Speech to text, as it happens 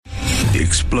The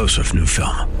explosive new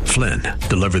film, Flynn,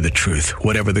 Deliver the Truth,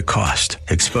 Whatever the Cost,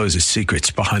 exposes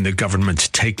secrets behind the government's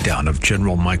takedown of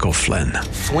General Michael Flynn.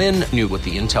 Flynn knew what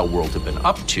the intel world had been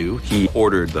up to. He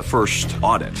ordered the first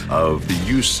audit of the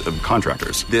use of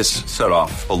contractors. This set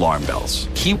off alarm bells.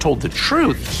 He told the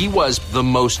truth. He was the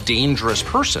most dangerous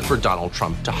person for Donald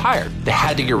Trump to hire. They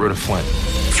had to get rid of Flynn.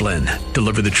 Flynn,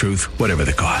 Deliver the Truth, Whatever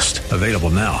the Cost. Available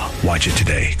now. Watch it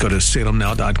today. Go to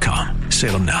salemnow.com.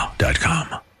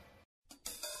 salemnow.com.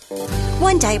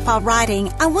 One day while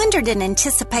writing, I wondered in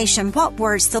anticipation what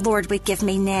words the Lord would give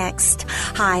me next.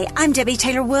 Hi, I'm Debbie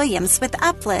Taylor Williams with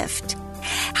Uplift.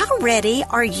 How ready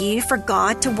are you for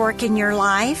God to work in your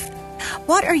life?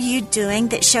 What are you doing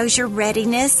that shows your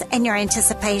readiness and your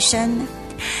anticipation?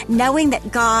 Knowing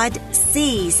that God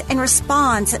sees and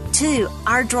responds to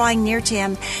our drawing near to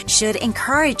Him should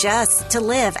encourage us to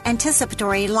live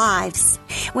anticipatory lives.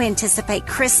 We anticipate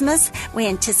Christmas. We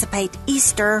anticipate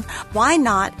Easter. Why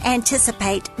not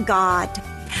anticipate God?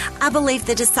 I believe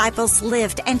the disciples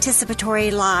lived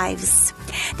anticipatory lives.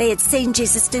 They had seen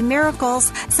Jesus do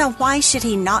miracles, so why should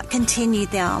He not continue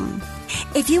them?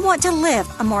 If you want to live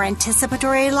a more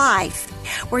anticipatory life,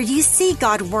 where you see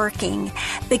God working,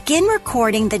 begin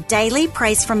recording the daily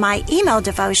praise from my email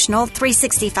devotional,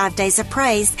 365 Days of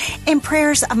Praise, and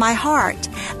prayers of my heart.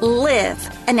 Live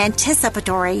an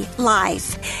anticipatory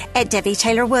life at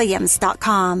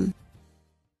DebbieTaylorWilliams.com.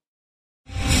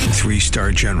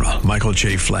 3-star General Michael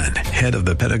J. Flynn, head of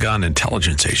the Pentagon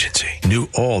Intelligence Agency, knew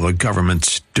all the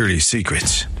government's dirty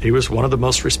secrets. He was one of the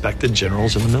most respected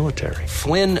generals in the military.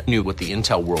 Flynn knew what the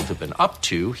intel world had been up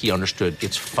to. He understood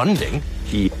its funding.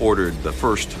 He ordered the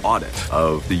first audit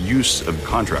of the use of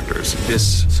contractors.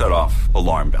 This set off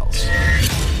alarm bells.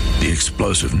 The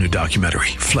explosive new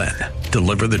documentary, Flynn,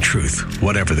 Deliver the Truth,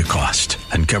 Whatever the Cost,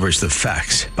 uncovers the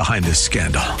facts behind this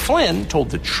scandal. Flynn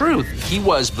told the truth. He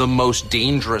was the most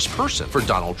dangerous person for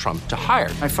Donald Trump to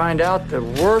hire. I find out the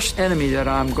worst enemy that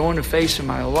I'm going to face in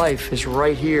my life is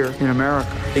right here in America.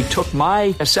 They took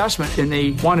my assessment and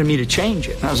they wanted me to change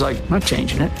it. And I was like, I'm not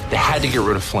changing it. They had to get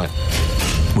rid of Flynn.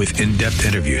 With in-depth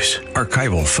interviews,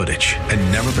 archival footage,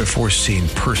 and never-before-seen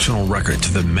personal records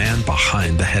of the man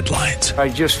behind the headlines. I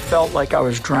just felt like I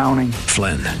was drowning.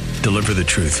 Flynn, Deliver the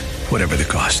Truth, Whatever the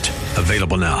Cost.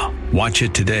 Available now. Watch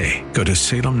it today. Go to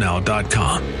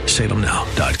salemnow.com.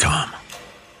 salemnow.com.